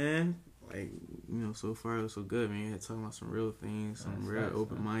right, man. Like, so far it was so good, man. You had talking about some real things, some real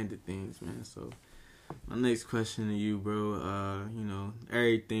open-minded things, man. So, my next question to you, bro.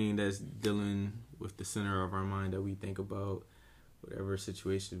 Everything that's dealing with the center of our mind that we think about, whatever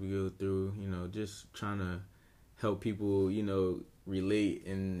situations we go through, just trying to help people, relate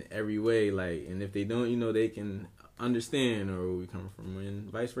in every way. Like, and if they don't, they can understand or where we come from,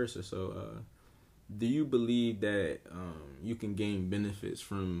 and vice versa. So, do you believe that you can gain benefits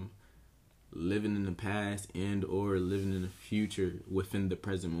from living in the past and or living in the future within the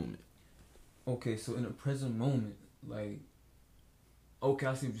present moment? Okay, so in the present moment, like, okay,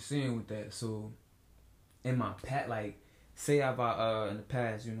 I see what you're saying with that. So, in my past, like, say I've in the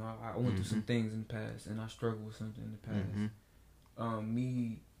past, I went through some things in the past, and I struggled with something in the past.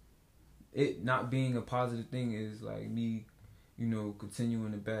 It not being a positive thing is like me,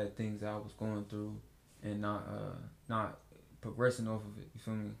 continuing the bad things that I was going through, and not progressing off of it. You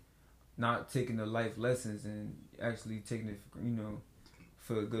feel me? Not taking the life lessons and actually taking it,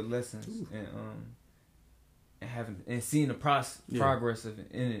 for good lessons. Ooh. And having and seeing the progress of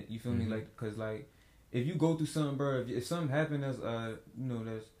it in it. You feel me? Like, cause like if you go through something, bro, if something happened that's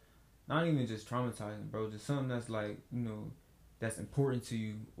that's not even just traumatizing, bro, just something that's like that's important to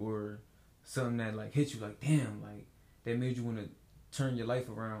you, or something that like hit you like damn, like that made you want to turn your life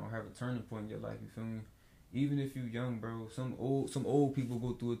around or have a turning point in your life. You feel me? Even if you young, bro, some old people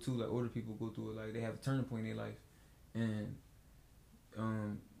go through it too. Like older people go through it. Like they have a turning point in their life, and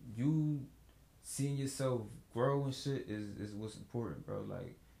you seeing yourself grow and shit is what's important, bro.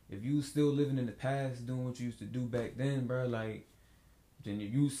 Like if you still living in the past, doing what you used to do back then, bro, like then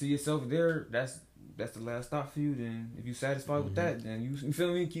you see yourself there. That's the last stop for you. Then if you satisfied with that, then you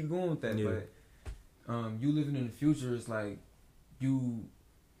feel me, keep going with that. Yeah. But you living in the future is like you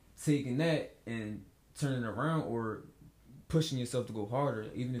taking that and turning around or pushing yourself to go harder,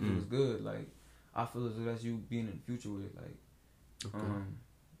 even if it was good. Like I feel as though that's you being in the future with it. Like, okay.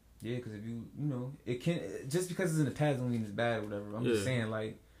 Yeah, because if it can just because it's in the past don't mean it's bad or whatever. I'm just saying,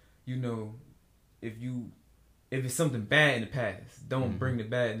 like, if it's something bad in the past, don't bring the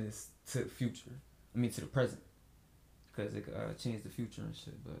badness to the future. I mean, to the present, because it could change the future and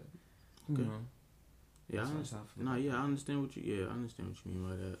shit. But okay. Yeah, I understand what you. Yeah, I understand what you mean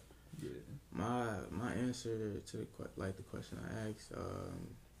by that. Yeah. My answer to the question I asked,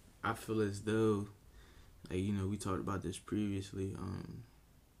 I feel as though, like, we talked about this previously.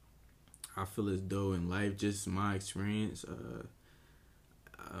 I feel as though in life, just my experience,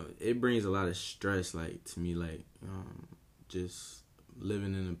 it brings a lot of stress, like, to me, like, just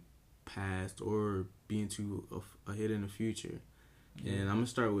living in the past or being too ahead in the future. Yeah. And I'm gonna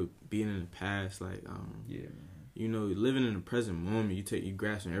start with being in the past, like, living in the present moment. You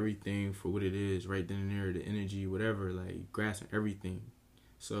grasping everything for what it is, right then and there, the energy, whatever, like, grasping everything.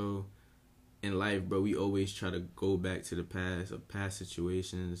 So in life, bro, we always try to go back to the past, or past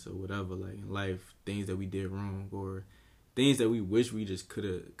situations or whatever, like in life, things that we did wrong or things that we wish we just could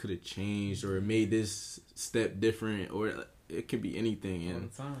have changed or made this step different, or it could be anything. And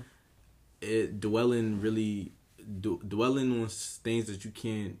it dwelling on things that you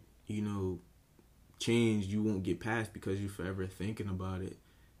can't, change, you won't get past because you're forever thinking about it,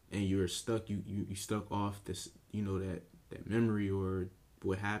 and you're stuck. You stuck off this, that memory or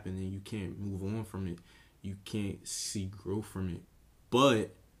what happened, and you can't move on from it. You can't see growth from it.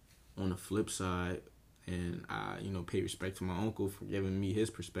 But on the flip side, and I, pay respect to my uncle for giving me his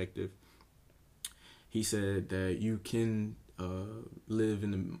perspective. He said that you can live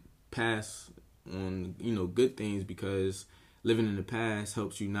in the past on, good things, because living in the past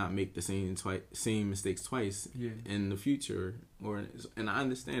helps you not make the same mistakes twice in the future. And I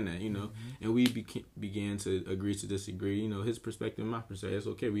understand that, and we began to agree to disagree. His perspective and my perspective. It's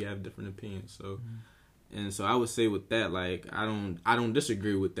okay. We have different opinions. So, and so I would say with that, like, I don't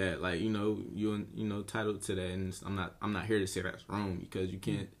disagree with that. Like, you're entitled to that, and I'm not here to say that's wrong, because you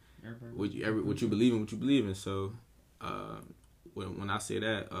can't what you believe in. So, when I say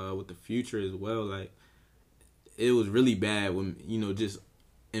that, with the future as well, like, it was really bad when, just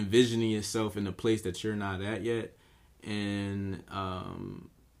envisioning yourself in a place that you're not at yet. And,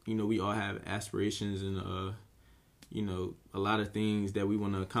 we all have aspirations and, a lot of things that we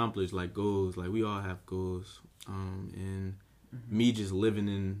want to accomplish, like goals. Like, we all have goals. And me just living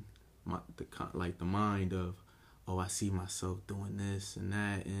in the mind of, oh, I see myself doing this and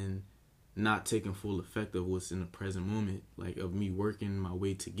that, and not taking full effect of what's in the present moment, like of me working my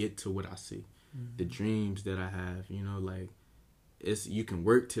way to get to what I see, the dreams that I have, you know, like it's, you can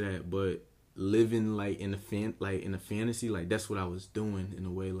work to that, but living like in a fantasy, like that's what I was doing in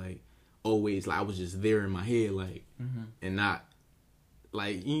a way, like always, like I was just there in my head, like, and not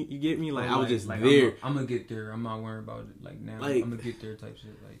like you get me, like I was just like, there. I'm gonna get there. I'm not worried about it. Like now, like, I'm gonna get there type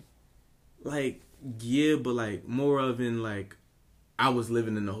shit. Like yeah, but like more of in like I was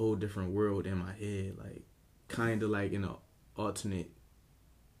living in a whole different world in my head, like kind of like in an alternate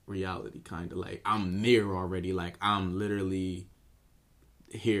reality, kind of like I'm there already, like I'm literally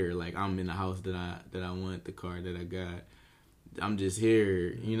here, like I'm in the house that I want, the car that I got. I'm just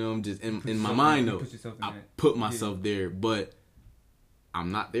here, you know. I'm just in my mind though. I put myself there, but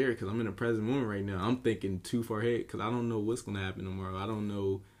I'm not there because I'm in the present moment right now. I'm thinking too far ahead because I don't know what's gonna happen tomorrow. I don't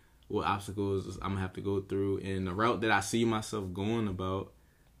know what obstacles I'm gonna have to go through, and the route that I see myself going about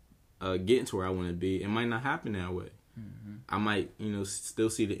getting to where I want to be, it might not happen that way. I might, you know, still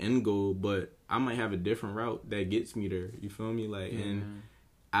see the end goal, but I might have a different route that gets me there. You feel me? Like, and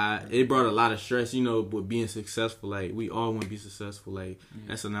it brought a lot of stress, you know, with being successful. Like, we all want to be successful. Like,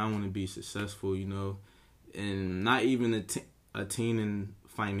 that's what I want to be successful, you know, and not even attaining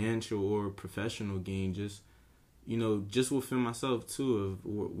financial or professional gain, just, you know, just within myself too, of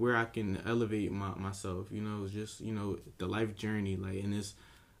where I can elevate myself, you know, just, you know, the life journey, like, and it's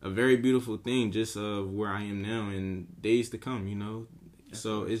a very beautiful thing just of where I am now and days to come, you know.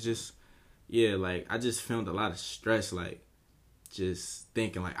 So it's just, yeah, like I just felt a lot of stress, like just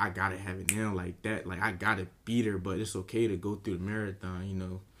thinking like I gotta have it now, like that, like I gotta beat her, but it's okay to go through the marathon, you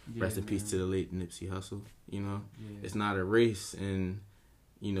know. Rest in peace to the late Nipsey Hussle, you know. It's not a race, and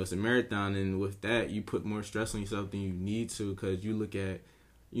you know, it's a marathon, and with that you put more stress on yourself than you need to, because you look at,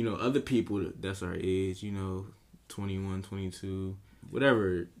 you know, other people that's our age, you know, 21, 22,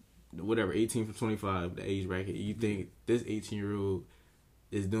 whatever, 18 from 25, the age bracket. You think this 18-year-old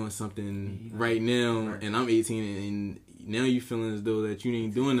is doing something right now, and I'm 18, and now you feeling as though that you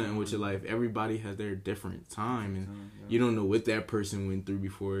ain't doing nothing with your life. Everybody has their different time, and you don't know what that person went through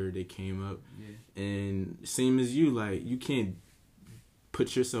before they came up. And same as you, like, you can't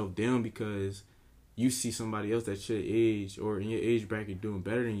put yourself down because you see somebody else that's your age or in your age bracket doing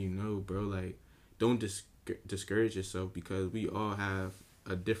better than you, know, bro. Like, don't discourage yourself, because we all have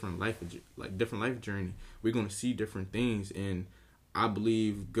a different life journey. We're gonna see different things, and I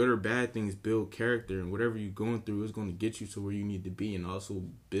believe good or bad things build character, and whatever you're going through is going to get you to where you need to be, and also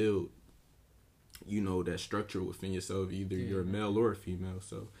build, you know, that structure within yourself, either you're a male or a female.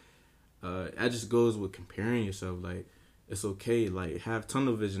 So that just goes with comparing yourself. Like, it's okay, like, have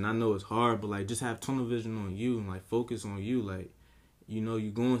tunnel vision. I know it's hard, but like, just have tunnel vision on you and like focus on you. Like, you know,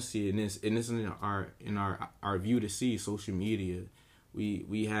 you're going to see it, and it's in our view to see. Social media,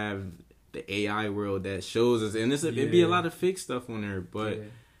 we have the AI world that shows us, and it'd be a lot of fake stuff on there, but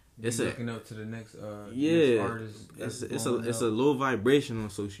it's looking up to the next artist. It's a low vibration on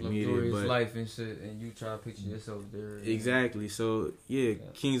social media, but life and shit, and you try to picture yourself there. Exactly. So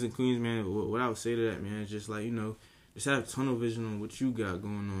kings and queens, man. What I would say to that, man, is just like, you know, just have tunnel vision on what you got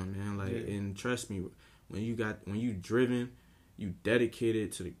going on, man. Like, and trust me, when you driven, you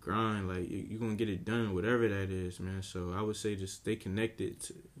dedicated to the grind, like you're gonna get it done, whatever that is, man. So I would say just stay connected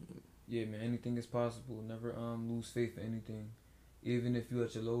to. Yeah, man, anything is possible. Never lose faith in anything. Even if you're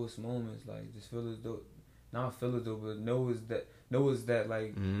at your lowest moments, like, just feel as though, not feel as though, but know that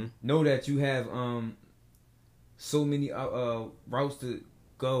like, know that you have so many routes to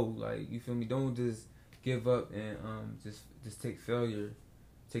go. Like, you feel me? Don't just give up and just take failure,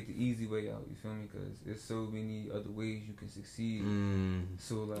 take the easy way out. You feel me? Because there's so many other ways you can succeed.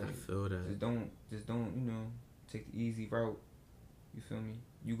 So like, I feel that. Just don't, you know, take the easy route. You feel me?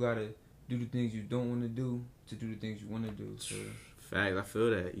 You gotta do the things you don't want to do to do the things you want to do. So, fact, I feel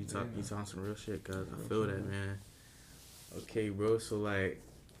that. You talking some real shit, cuz. I feel that, man. Okay, bro. So, like,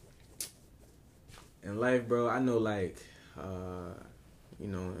 in life, bro, I know, like, you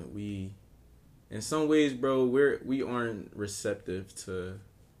know, we, in some ways, bro, we aren't receptive to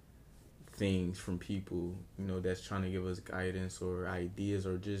things from people, you know, that's trying to give us guidance or ideas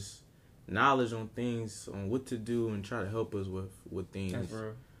or just knowledge on things, on what to do, and try to help us with things. That's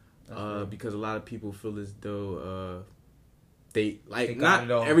real. Because a lot of people feel as though they not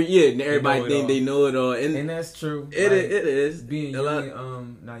got everybody think they know it all, and that's true. It is being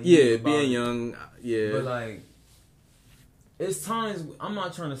young, being young, but like, it's times. I'm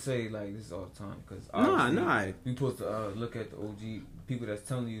not trying to say like this all the time because we supposed to look at the OG people that's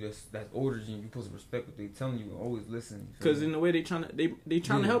telling you that's older than you. You supposed to respect what they telling you and always listen. Because in the way they trying to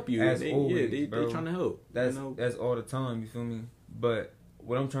help you. They trying to help. That's all the time. You feel me? But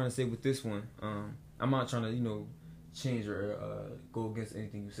what I'm trying to say with this one, I'm not trying to change or go against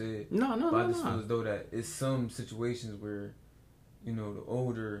anything you said. No. But I just feel as though that it's some situations where the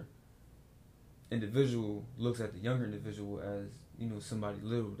older individual looks at the younger individual as somebody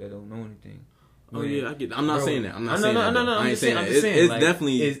little that don't know anything. Oh yeah, I get. I'm not saying that. I'm not saying that. No. I ain't saying that. It's like,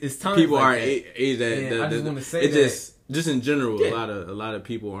 definitely. It's times people like are that. age that. I just want to say it that. Just in general, Yeah. a lot of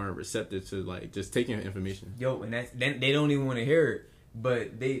people aren't receptive to like just taking information. And they don't even want to hear it.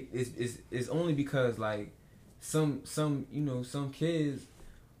 But it's only because like some kids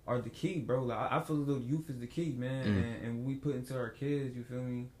are the key, bro. Like I feel as though youth is the key, man. And what we put into our kids, you feel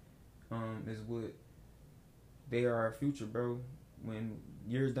me? Is what they are our future, bro. When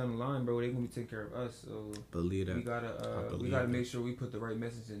years down the line, bro, they gonna be taking care of us. So believe that. We gotta make sure we put the right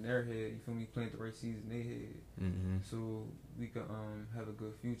message in their head. You feel me? Plant the right seeds in their head, so we can have a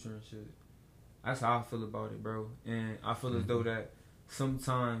good future and shit. That's how I feel about it, bro. And I feel as though that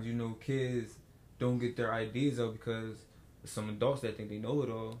sometimes kids don't get their ideas out because some adults that think they know it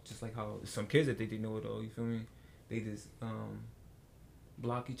all, just like how some kids that think they know it all. You feel me? They just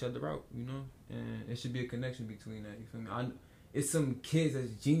block each other out, and it should be a connection between that. You feel me? It's some kids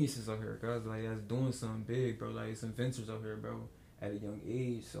that's geniuses out here, guys. Like that's doing something big, bro. Like some inventors out here, bro, at a young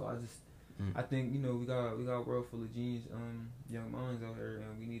age. So I think we got a world full of genius, young minds out here,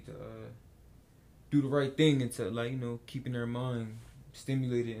 and we need to do the right thing into keeping their mind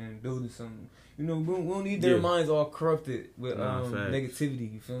stimulated and building something. We don't need their minds all corrupted with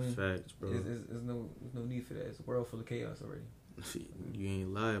negativity. You feel me? Facts, bro. There's no need for that. It's a world full of chaos already. You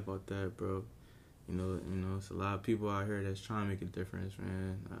ain't lie about that, bro. It's a lot of people out here that's trying to make a difference,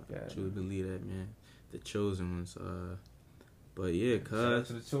 man. I truly believe that, man. The chosen ones. But yeah, cuz. Shout out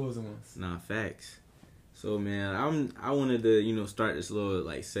to the chosen ones. Nah, facts. So man, I wanted to start this little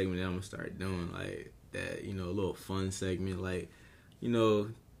like segment that I'm gonna start doing like that. A little fun segment, like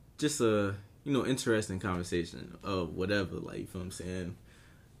just a interesting conversation of whatever. Like you feel what I'm saying.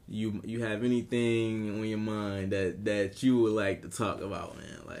 You have anything on your mind that you would like to talk about,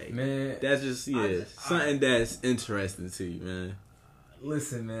 man? Like, man, that's just something that's interesting to you, man.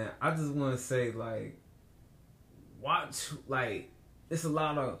 Listen, man, I just want to say watch it's a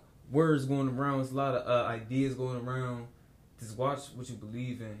lot of words going around, it's a lot of ideas going around. Just watch what you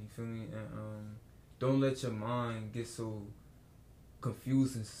believe in. You feel me? And don't let your mind get so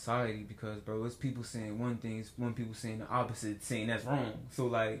confused in society because, bro, it's people saying one thing, it's one people saying the opposite, saying that's wrong. So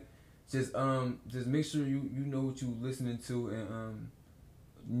just make sure you know what you listening to and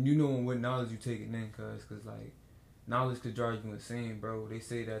what knowledge you taking in, cause knowledge could drive you insane, bro. They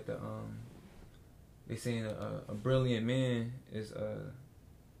say that they saying a brilliant man is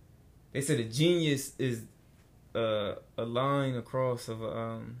they said a genius is a line across of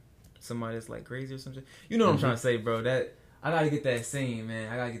somebody that's like crazy or something. You know what I'm trying to say, bro? That I gotta get that saying,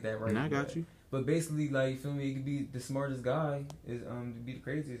 man. I gotta get that right. I got you. But basically, like, you feel me? It could be the smartest guy is to be the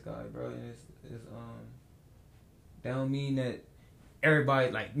craziest guy, bro. And it's that don't mean that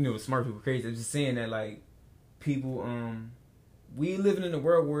everybody smart people crazy. I'm just saying that like people we living in a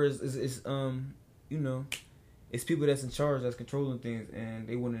world where it's people that's in charge that's controlling things and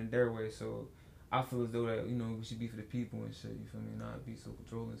they want it in their way. So I feel as though that we should be for the people and shit. You feel me? Not be so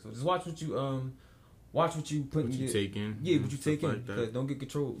controlling. So just watch what you Watch what you put in. What you take in. Yeah, what you take in. Because don't get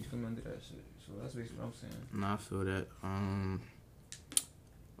controlled. You feel me? Under that shit. So that's basically what I'm saying. Nah, I feel that.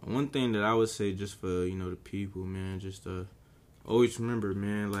 One thing that I would say just for, the people, man, just always remember,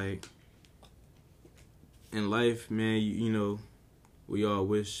 man, like, in life, man, we all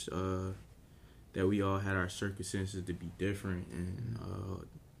wish that we all had our circumstances to be different and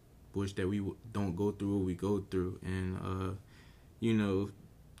wish that we don't go through what we go through. And,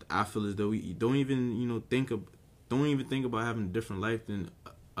 I feel as though we don't even think about having a different life than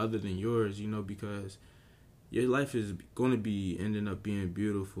other than yours, because your life is going to be ending up being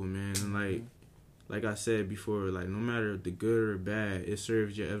beautiful, man. And like I said before, like no matter the good or bad, it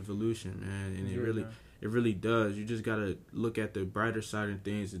serves your evolution, man. And it really does. You just gotta look at the brighter side of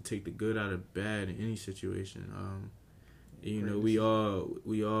things and take the good out of bad in any situation. We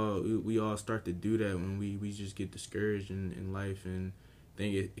all start to do that when we just get discouraged in life and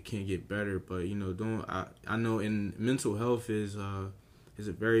think it can't get better. But I know in mental health is a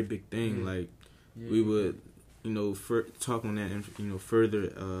very big thing. We would talk on that in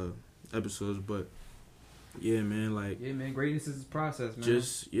further episodes, but Yeah, man. Like, yeah, man. Greatness is a process,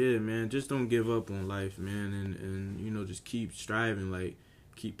 man. Just don't give up on life, man, and just keep striving, like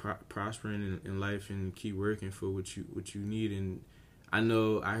keep prospering in life and keep working for what you need. And I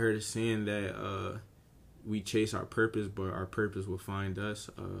know I heard a saying that we chase our purpose, but our purpose will find us.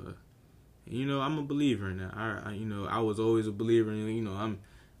 I'm a believer in that. I was always a believer in, I'm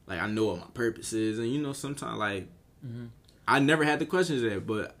like, I know what my purpose is, and sometimes like I never had the questions there,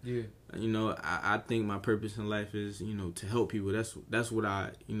 but yeah. I think my purpose in life is, to help people. That's what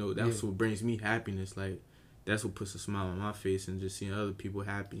what brings me happiness. Like, that's what puts a smile on my face, and just seeing other people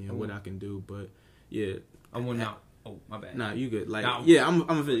happy and what I can do. But yeah, I want now. Oh, my bad. Nah, you good. Like, nah, yeah,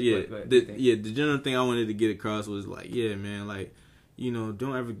 the general thing I wanted to get across was like, yeah, man, like,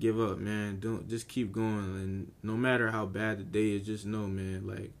 don't ever give up, man. Don't just keep going, and no matter how bad the day is, just know, man,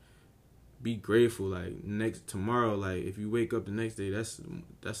 like, be grateful. Like, tomorrow, like, if you wake up the next day, that's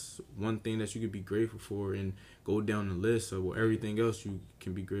one thing that you could be grateful for, and go down the list of everything else you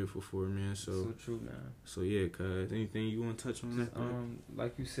can be grateful for, man. So true, man. So yeah, cuz, anything you want to touch on that?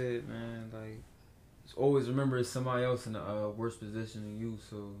 Like you said, man, like, always remember it's somebody else in a worse position than you,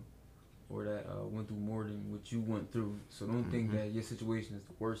 or that went through more than what you went through. So don't think that your situation is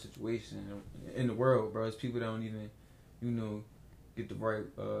the worst situation in the world, bro. It's people that don't even, get the right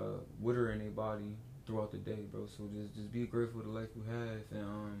water in their body throughout the day, bro. So just be grateful for the life you have,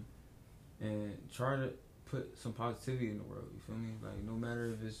 and try to put some positivity in the world. You feel me? Like, no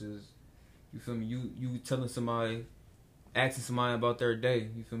matter if it's just, you feel me, you telling somebody, asking somebody about their day,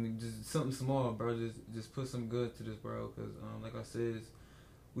 you feel me? Just something small, bro. Just put some good to this world, because like I said,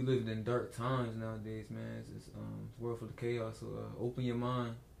 we live in dark times nowadays, man. It's world full of chaos. So open your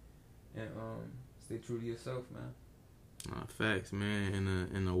mind and stay true to yourself, man. Facts, man.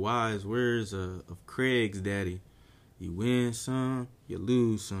 In the wise words of Craig's daddy, you win some, you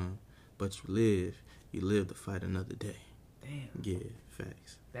lose some, but you live to fight another day. Damn. Yeah,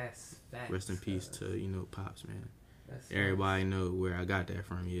 facts. That's facts. Rest in peace to Pops, man. Everybody know where I got that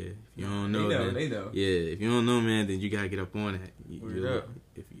from. Yeah, if you don't know, they know. Yeah, if you don't know, man, then you gotta get up on that. But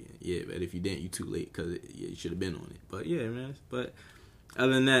if you didn't, you too late, because you should have been on it. But yeah, man. But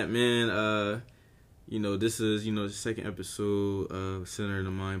other than that, man, this is the second episode of Center of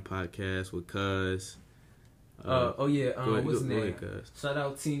the Mind podcast with Cuz. What's his name? Shout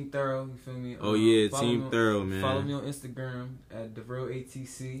out Team Thorough. You feel me? Team Thorough, man. Follow me on Instagram at The Real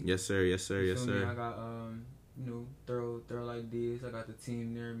ATC. Yes, sir. Yes, sir. Yes, sir. I got thorough ideas. I got the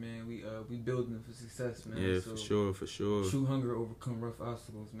team there, man. We building for success, man. Yeah, so, for sure. True hunger overcome rough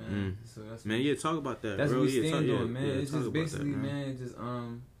obstacles, man. So that's talk about that. That's bro. what we stand on, man. It's just basically, man. Just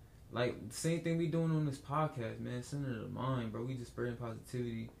like the same thing we doing on this podcast, man. Center of the mind, bro. We just spreading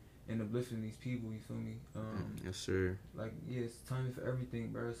positivity and uplifting these people. You feel me? Yes, sir. Like, yeah, it's timing for everything,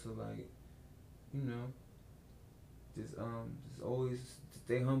 bro. So like, just always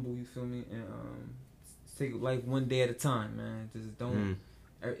stay humble. You feel me? And take life one day at a time, man. Just don't.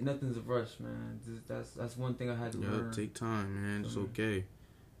 Nothing's a rush, man. That's one thing I had to learn. Take time, man. It's okay.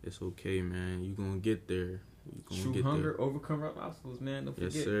 It's okay, man. You gonna get there. True hunger overcome rough obstacles, man. Don't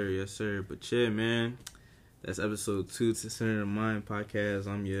forget. Yes, sir. But yeah, man. That's episode 2 to Center of the Mind podcast.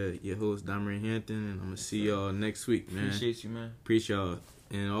 I'm your host, Damarin Hampton, and I'm gonna see y'all next week, man. Appreciate you, man. Appreciate y'all,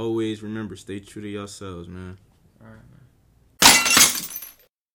 and always remember, stay true to yourselves, man. All right, man.